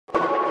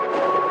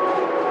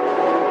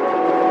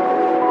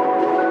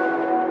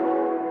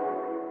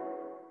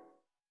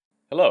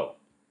Hello,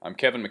 I'm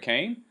Kevin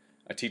McCain.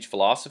 I teach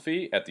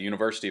philosophy at the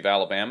University of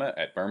Alabama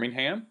at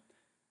Birmingham,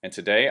 and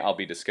today I'll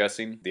be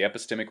discussing the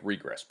epistemic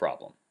regress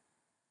problem.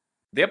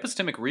 The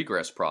epistemic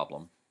regress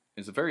problem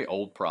is a very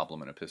old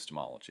problem in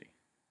epistemology.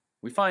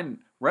 We find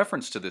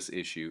reference to this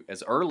issue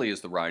as early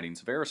as the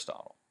writings of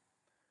Aristotle.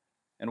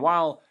 And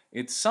while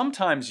it's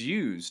sometimes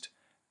used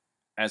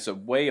as a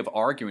way of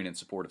arguing in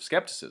support of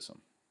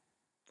skepticism,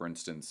 for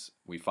instance,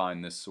 we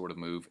find this sort of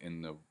move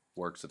in the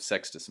works of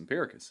Sextus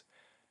Empiricus,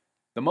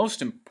 the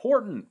most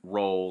important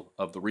role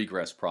of the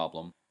regress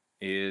problem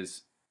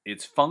is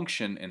its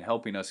function in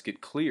helping us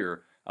get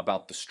clear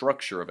about the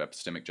structure of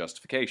epistemic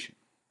justification.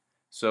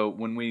 So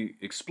when we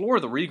explore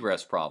the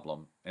regress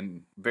problem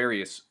and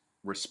various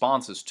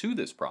responses to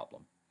this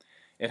problem,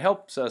 it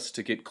helps us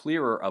to get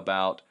clearer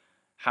about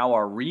how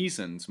our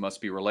reasons must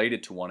be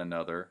related to one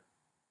another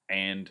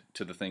and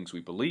to the things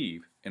we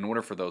believe in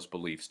order for those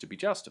beliefs to be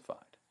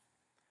justified.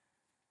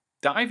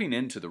 Diving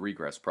into the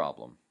regress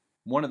problem,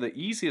 one of the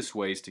easiest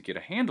ways to get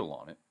a handle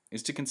on it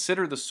is to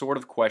consider the sort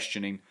of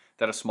questioning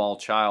that a small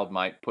child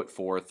might put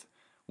forth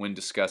when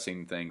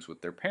discussing things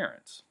with their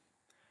parents.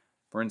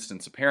 For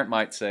instance, a parent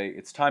might say,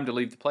 "It's time to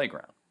leave the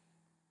playground,"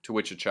 to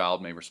which a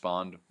child may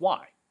respond,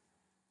 "Why?"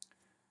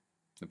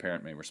 The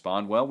parent may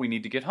respond, "Well, we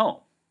need to get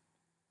home."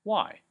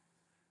 "Why?"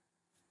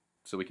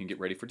 "So we can get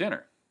ready for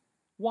dinner."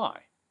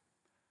 "Why?"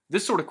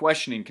 This sort of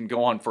questioning can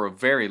go on for a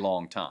very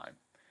long time.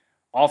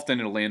 Often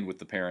it'll end with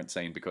the parent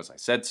saying, "Because I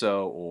said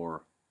so,"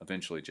 or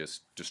eventually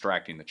just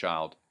distracting the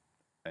child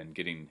and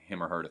getting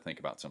him or her to think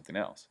about something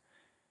else.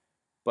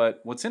 But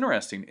what's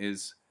interesting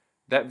is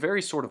that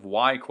very sort of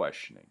why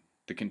questioning,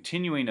 the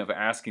continuing of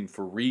asking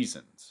for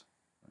reasons,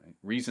 right?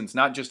 Reasons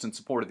not just in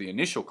support of the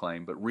initial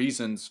claim, but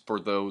reasons for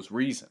those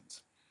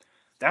reasons.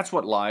 That's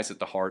what lies at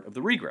the heart of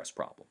the regress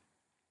problem.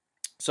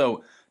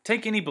 So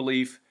take any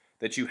belief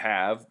that you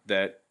have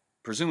that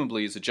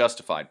presumably is a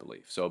justified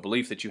belief, so a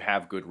belief that you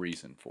have good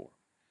reason for.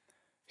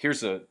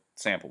 Here's a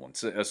sample one.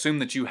 So assume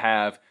that you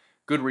have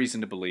good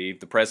reason to believe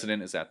the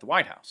president is at the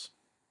White House.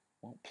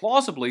 Well,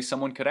 plausibly,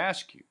 someone could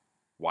ask you,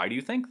 why do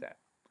you think that?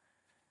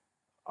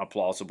 A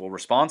plausible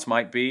response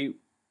might be,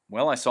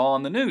 well, I saw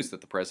on the news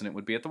that the president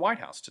would be at the White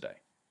House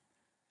today.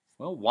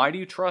 Well, why do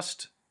you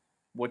trust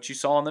what you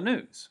saw on the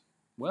news?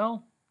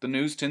 Well, the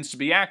news tends to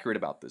be accurate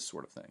about this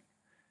sort of thing.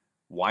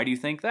 Why do you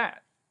think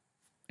that?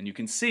 And you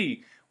can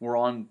see we're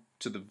on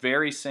to the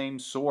very same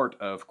sort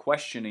of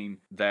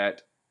questioning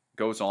that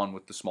goes on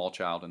with the small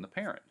child and the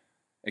parent,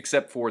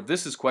 except for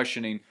this is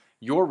questioning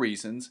your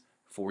reasons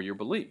for your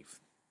belief.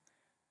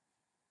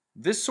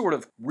 This sort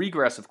of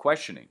regressive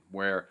questioning,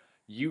 where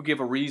you give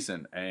a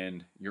reason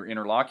and your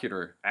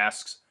interlocutor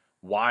asks,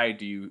 why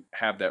do you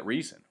have that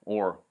reason?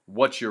 Or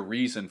what's your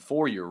reason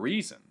for your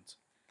reasons?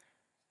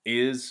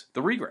 Is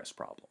the regress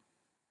problem.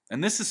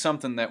 And this is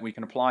something that we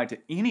can apply to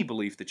any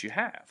belief that you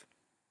have.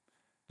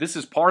 This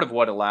is part of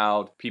what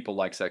allowed people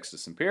like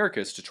Sextus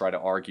Empiricus to try to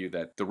argue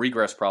that the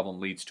regress problem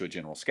leads to a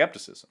general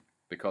skepticism.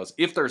 Because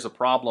if there's a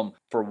problem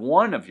for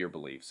one of your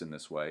beliefs in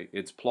this way,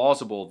 it's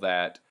plausible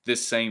that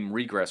this same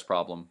regress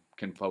problem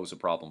can pose a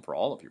problem for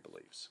all of your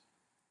beliefs.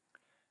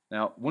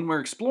 Now, when we're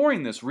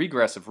exploring this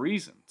regress of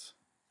reasons,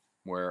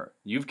 where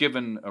you've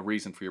given a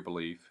reason for your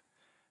belief,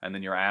 and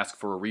then you're asked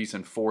for a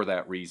reason for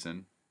that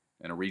reason,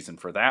 and a reason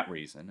for that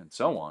reason, and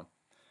so on,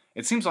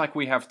 it seems like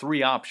we have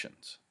three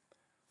options.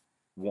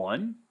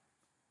 One,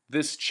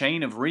 this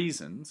chain of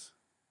reasons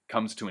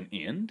comes to an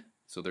end,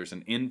 so there's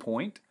an end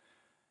point.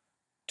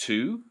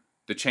 Two,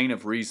 the chain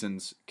of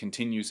reasons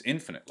continues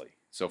infinitely.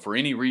 So for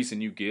any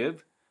reason you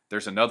give,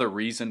 there's another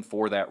reason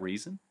for that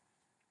reason.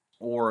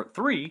 Or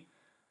three,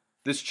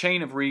 this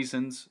chain of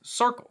reasons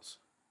circles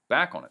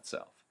back on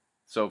itself.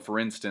 So for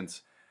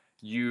instance,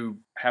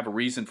 you have a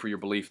reason for your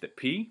belief that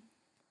P,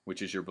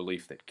 which is your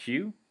belief that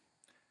Q.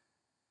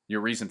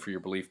 Your reason for your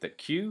belief that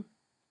Q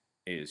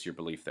is your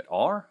belief that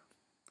R.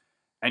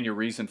 And your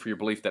reason for your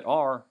belief that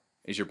R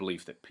is your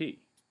belief that P.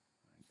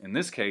 In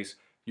this case,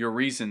 your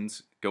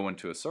reasons go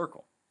into a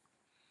circle.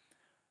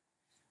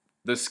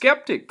 The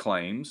skeptic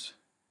claims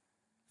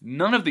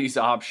none of these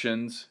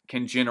options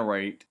can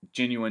generate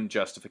genuine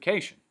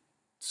justification.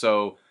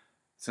 So,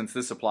 since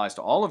this applies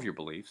to all of your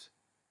beliefs,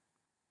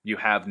 you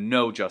have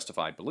no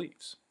justified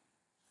beliefs.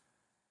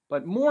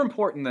 But more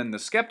important than the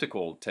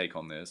skeptical take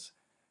on this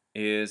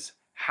is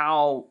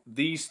how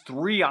these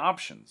three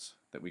options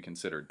that we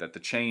considered, that the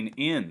chain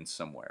ends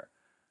somewhere,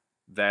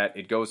 that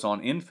it goes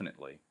on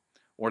infinitely,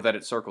 or that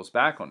it circles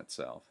back on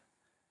itself,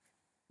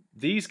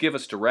 these give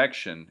us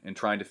direction in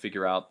trying to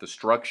figure out the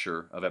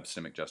structure of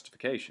epistemic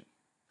justification.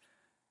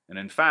 And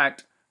in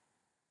fact,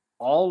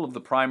 all of the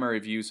primary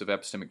views of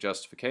epistemic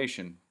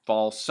justification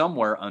fall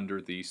somewhere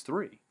under these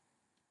three.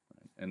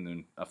 And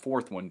then a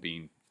fourth one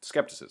being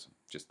skepticism,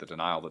 just the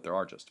denial that there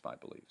are justified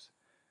beliefs.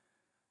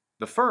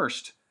 The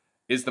first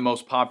is the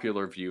most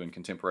popular view in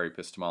contemporary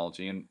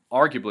epistemology, and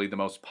arguably the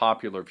most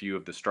popular view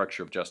of the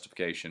structure of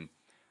justification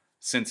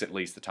since at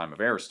least the time of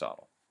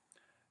Aristotle.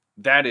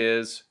 That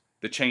is,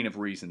 the chain of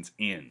reasons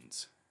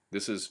ends.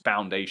 This is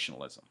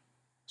foundationalism.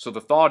 So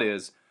the thought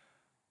is,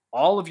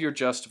 all of your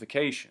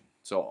justification,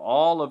 so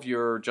all of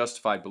your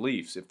justified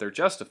beliefs, if they're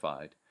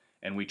justified,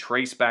 and we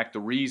trace back the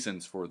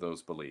reasons for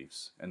those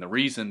beliefs and the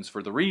reasons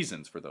for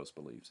those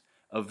beliefs,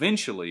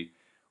 eventually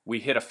we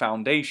hit a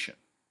foundation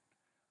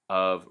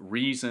of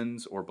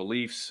reasons or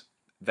beliefs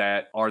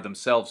that are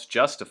themselves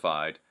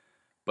justified,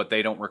 but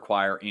they don't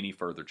require any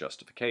further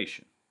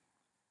justification.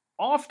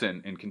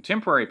 Often in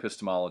contemporary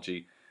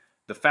epistemology,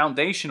 the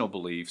foundational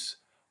beliefs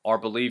are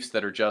beliefs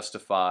that are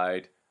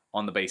justified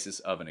on the basis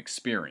of an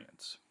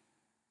experience.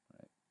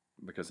 Right?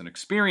 Because an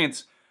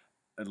experience,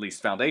 at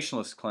least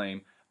foundationalists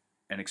claim,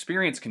 an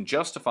experience can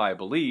justify a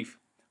belief,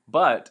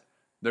 but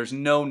there's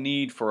no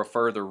need for a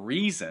further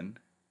reason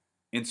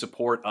in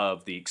support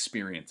of the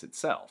experience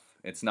itself.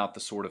 It's not the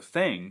sort of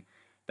thing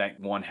that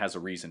one has a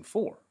reason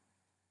for.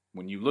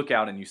 When you look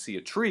out and you see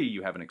a tree,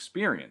 you have an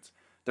experience.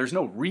 There's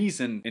no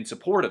reason in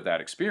support of that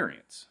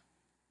experience.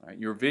 Right?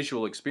 Your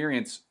visual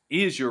experience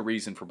is your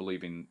reason for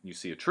believing you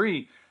see a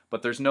tree,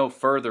 but there's no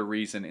further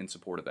reason in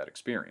support of that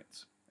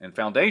experience. And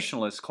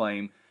foundationalists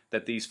claim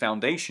that these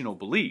foundational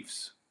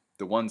beliefs,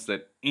 the ones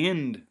that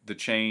end the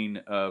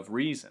chain of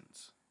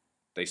reasons,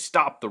 they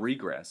stop the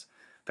regress.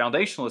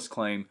 Foundationalists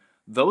claim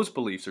those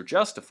beliefs are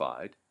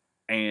justified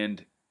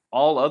and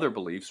all other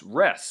beliefs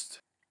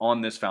rest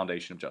on this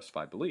foundation of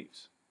justified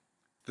beliefs.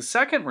 The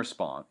second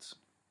response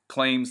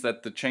claims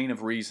that the chain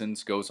of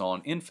reasons goes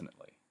on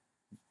infinitely.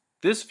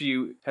 This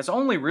view has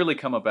only really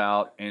come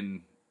about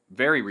in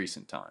very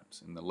recent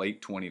times, in the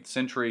late 20th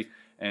century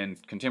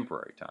and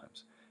contemporary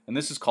times. And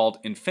this is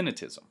called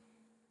infinitism.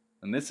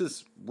 And this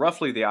is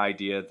roughly the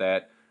idea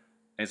that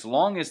as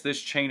long as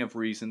this chain of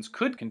reasons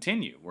could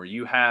continue, where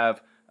you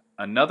have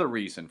another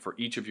reason for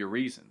each of your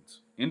reasons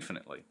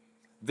infinitely,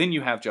 then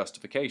you have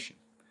justification.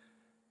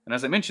 And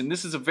as I mentioned,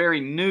 this is a very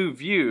new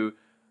view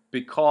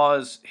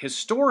because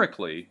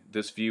historically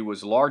this view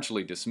was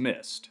largely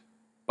dismissed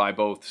by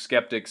both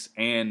skeptics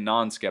and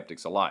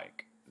non-skeptics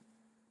alike.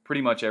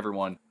 Pretty much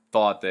everyone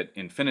thought that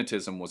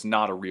infinitism was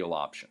not a real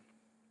option.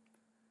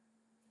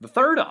 The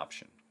third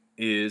option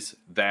is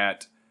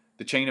that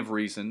the chain of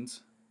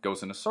reasons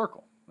goes in a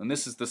circle. And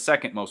this is the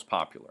second most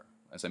popular.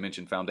 As I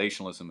mentioned,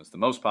 foundationalism is the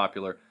most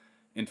popular.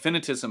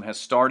 Infinitism has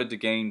started to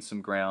gain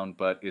some ground,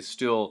 but is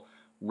still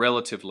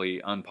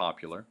relatively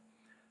unpopular.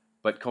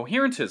 But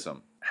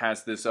coherentism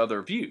has this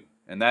other view,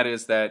 and that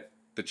is that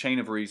the chain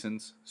of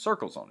reasons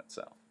circles on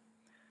itself.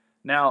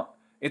 Now,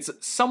 it's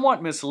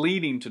somewhat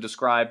misleading to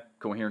describe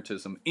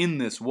coherentism in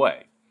this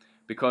way,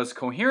 because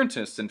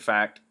coherentists, in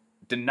fact,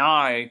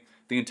 deny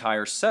the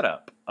entire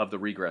setup of the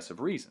regress of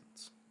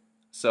reasons.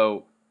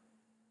 So,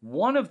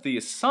 one of the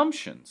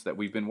assumptions that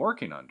we've been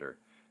working under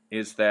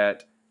is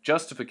that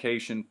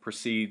justification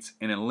proceeds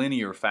in a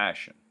linear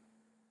fashion.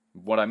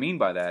 What I mean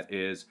by that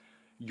is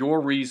your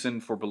reason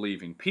for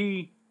believing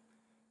P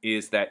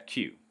is that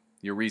Q.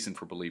 Your reason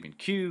for believing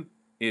Q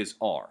is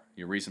R.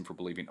 Your reason for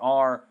believing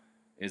R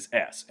is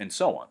S, and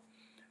so on.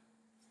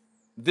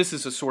 This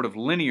is a sort of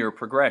linear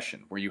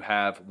progression where you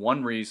have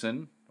one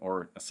reason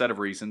or a set of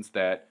reasons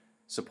that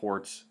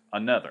supports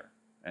another,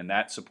 and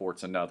that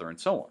supports another, and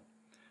so on.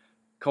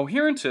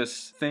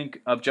 Coherentists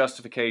think of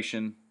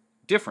justification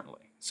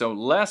differently. So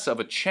less of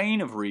a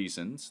chain of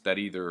reasons that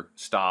either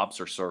stops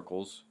or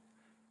circles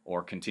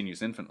or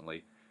continues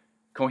infinitely.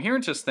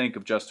 Coherentists think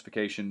of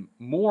justification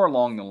more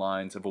along the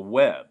lines of a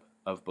web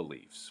of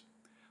beliefs,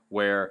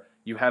 where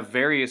you have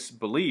various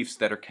beliefs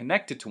that are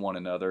connected to one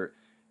another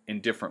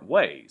in different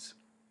ways.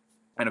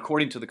 And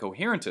according to the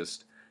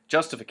coherentist,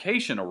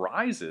 justification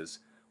arises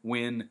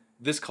when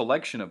this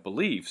collection of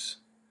beliefs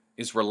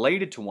is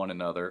related to one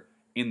another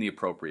in the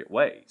appropriate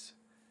ways.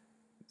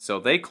 So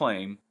they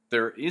claim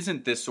there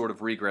isn't this sort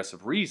of regress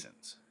of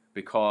reasons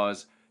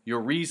because your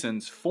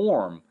reasons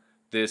form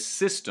this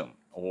system,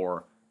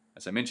 or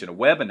as I mentioned, a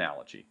web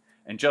analogy,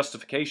 and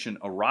justification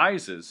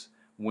arises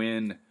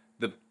when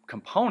the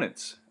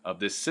components of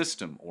this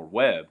system or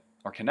web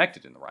are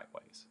connected in the right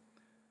ways.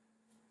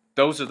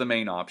 Those are the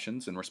main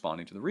options in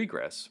responding to the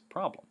regress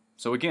problem.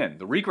 So again,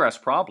 the regress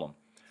problem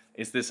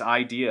is this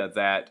idea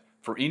that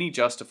for any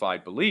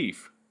justified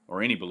belief,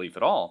 or any belief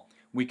at all,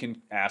 we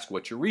can ask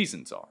what your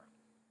reasons are.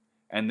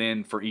 And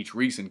then for each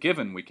reason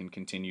given, we can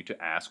continue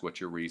to ask what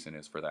your reason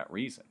is for that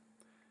reason.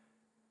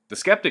 The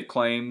skeptic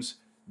claims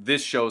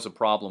this shows a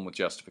problem with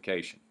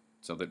justification,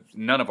 so that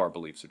none of our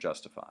beliefs are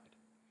justified.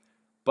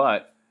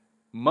 But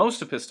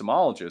most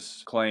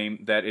epistemologists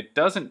claim that it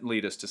doesn't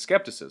lead us to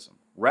skepticism.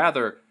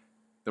 Rather,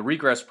 the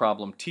regress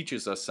problem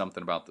teaches us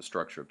something about the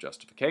structure of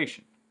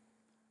justification.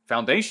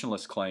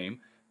 Foundationalists claim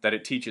that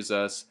it teaches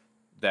us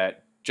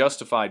that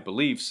justified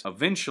beliefs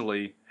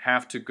eventually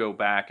have to go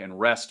back and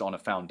rest on a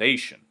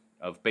foundation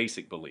of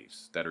basic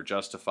beliefs that are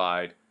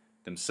justified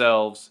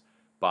themselves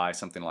by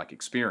something like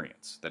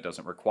experience that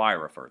doesn't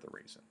require a further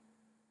reason.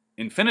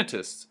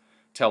 Infinitists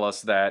tell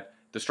us that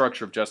the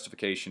structure of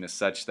justification is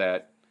such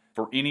that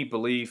for any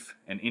belief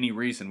and any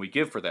reason we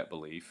give for that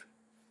belief,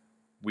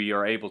 we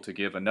are able to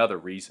give another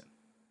reason.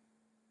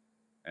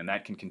 And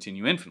that can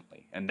continue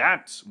infinitely. And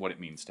that's what it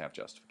means to have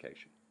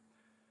justification.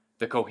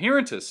 The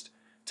coherentist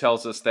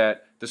tells us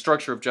that the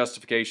structure of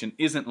justification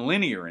isn't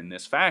linear in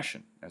this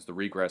fashion, as the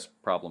regress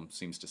problem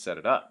seems to set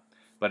it up.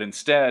 But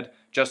instead,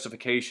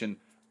 justification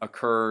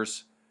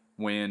occurs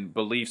when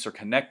beliefs are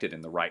connected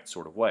in the right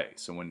sort of way.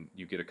 So when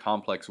you get a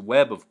complex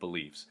web of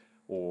beliefs,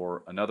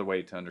 or another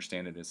way to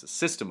understand it is a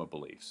system of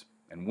beliefs.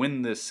 And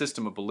when this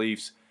system of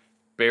beliefs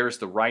bears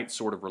the right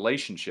sort of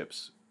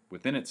relationships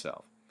within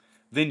itself,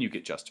 then you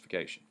get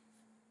justification.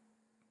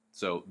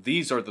 So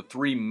these are the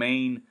three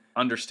main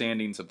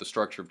understandings of the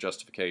structure of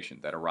justification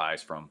that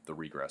arise from the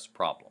regress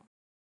problem.